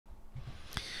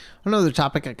Another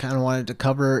topic I kind of wanted to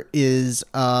cover is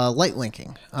light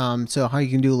linking. So how you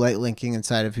can do light linking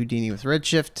inside of Houdini with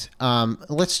Redshift.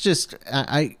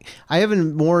 I have a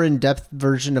more in-depth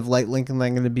version of light linking that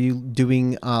I'm going to be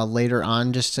doing later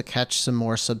on, just to catch some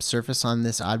more subsurface on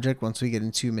this object once we get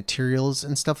into materials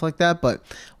and stuff like that. But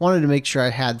wanted to make sure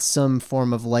I had some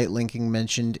form of light linking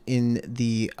mentioned in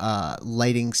the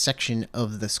lighting section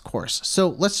of this course. So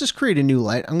let's just create a new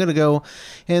light. I'm going to go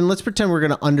and let's pretend we're going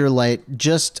to underlight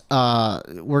just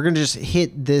we're going to just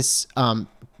hit this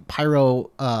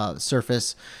pyro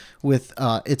surface with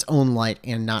its own light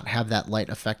and not have that light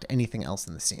affect anything else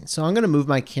in the scene. So I'm going to move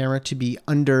my camera to be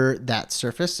under that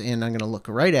surface, and I'm going to look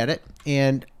right at it.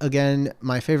 And again,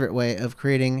 my favorite way of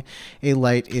creating a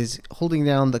light is holding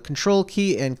down the control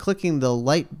key and clicking the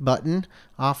light button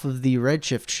off of the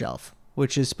Redshift shelf,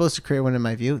 which is supposed to create one in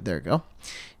my view. There we go.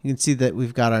 You can see that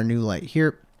we've got our new light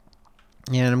here.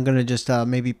 And I'm going to just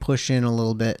maybe push in a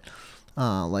little bit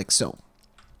like so.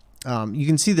 You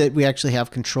can see that we actually have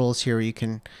controls here where you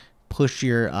can push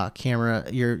your camera,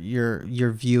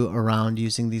 your view around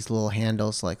using these little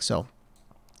handles like so,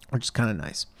 which is kind of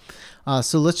nice.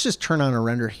 So let's just turn on a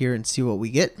render here and see what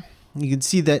we get. You can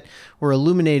see that we're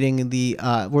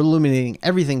illuminating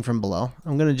everything from below.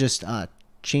 I'm going to just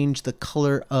change the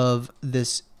color of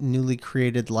this newly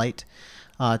created light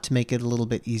to make it a little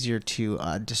bit easier to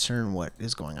discern what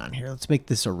is going on here. Let's make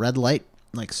this a red light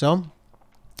like so,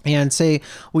 and say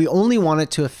we only want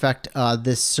it to affect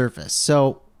this surface.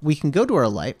 So we can go to our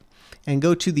light and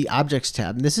go to the Objects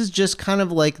tab. And this is just kind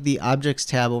of like the Objects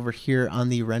tab over here on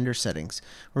the render settings,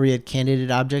 where we had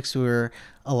candidate objects we were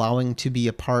allowing to be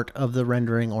a part of the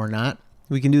rendering or not.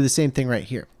 We can do the same thing right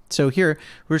here. So here,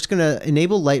 we're just going to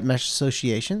enable light mesh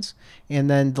associations, and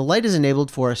then the light is enabled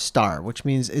for a star, which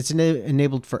means it's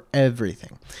enabled for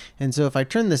everything. And so if I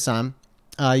turn this on,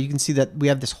 you can see that we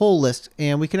have this whole list,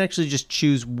 and we can actually just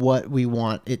choose what we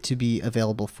want it to be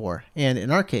available for. And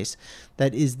in our case,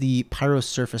 that is the pyro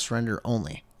surface render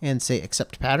only, and say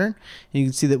accept pattern. And you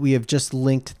can see that we have just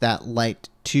linked that light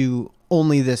to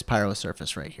only this pyro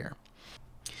surface right here.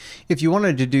 If you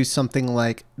wanted to do something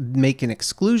like make an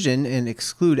exclusion and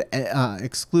include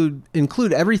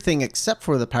everything except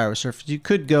for the pyro surface, you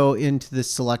could go into the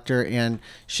selector and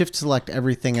shift select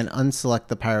everything and unselect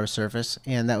the pyro surface,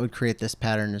 and that would create this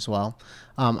pattern as well.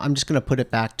 I'm just going to put it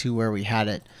back to where we had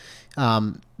it,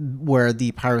 where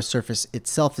the pyro surface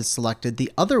itself is selected.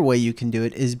 The other way you can do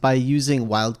it is by using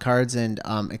wildcards and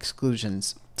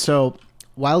exclusions. So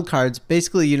wildcards,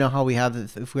 basically, you know how we have,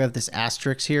 if we have this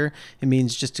asterisk here, it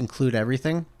means just include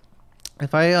everything.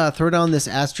 If I throw down this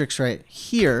asterisk right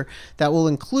here, that will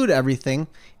include everything,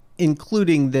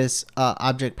 including this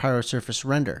object pyro surface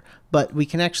render. But we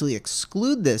can actually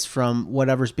exclude this from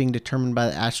whatever's being determined by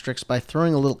the asterisk by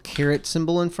throwing a little caret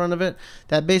symbol in front of it.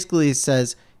 That basically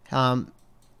says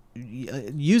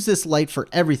use this light for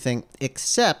everything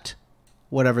except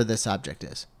whatever this object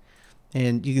is.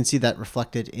 And you can see that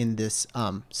reflected in this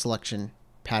selection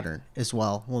pattern as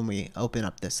well when we open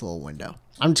up this little window.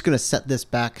 I'm just going to set this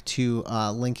back to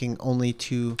linking only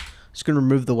to, just going to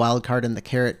remove the wildcard and the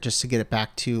caret just to get it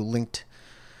back to linked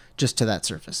just to that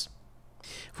surface.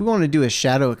 If we want to do a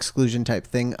shadow exclusion type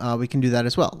thing, we can do that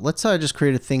as well. Let's just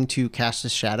create a thing to cast a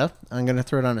shadow. I'm going to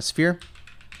throw it on a sphere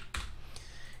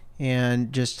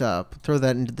and just throw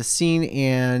that into the scene,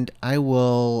 and I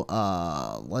will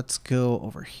let's go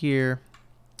over here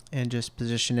and just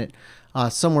position it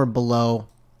somewhere below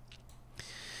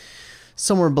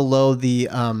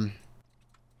the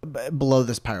below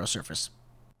this pyro surface.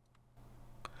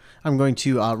 I'm going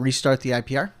to restart the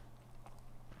IPR.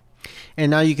 And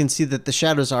now you can see that the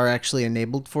shadows are actually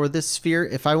enabled for this sphere.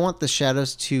 If I want the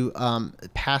shadows to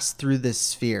pass through this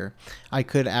sphere, I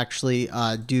could actually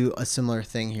do a similar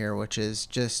thing here, which is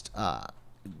just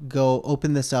go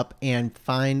open this up and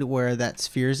find where that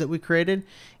sphere is that we created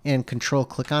and control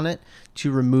click on it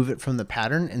to remove it from the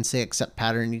pattern and say accept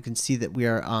pattern. You can see that we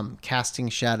are casting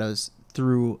shadows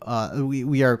through,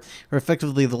 we are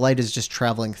effectively, the light is just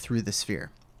traveling through the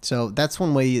sphere. So that's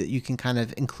one way that you can kind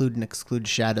of include and exclude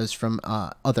shadows from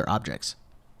other objects.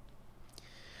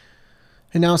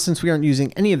 And now, since we aren't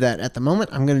using any of that at the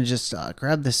moment, I'm going to just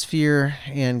grab the sphere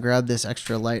and grab this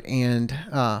extra light, and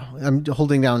I'm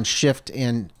holding down Shift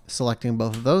and selecting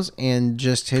both of those and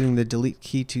just hitting the delete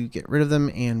key to get rid of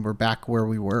them, and we're back where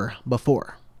we were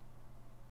before.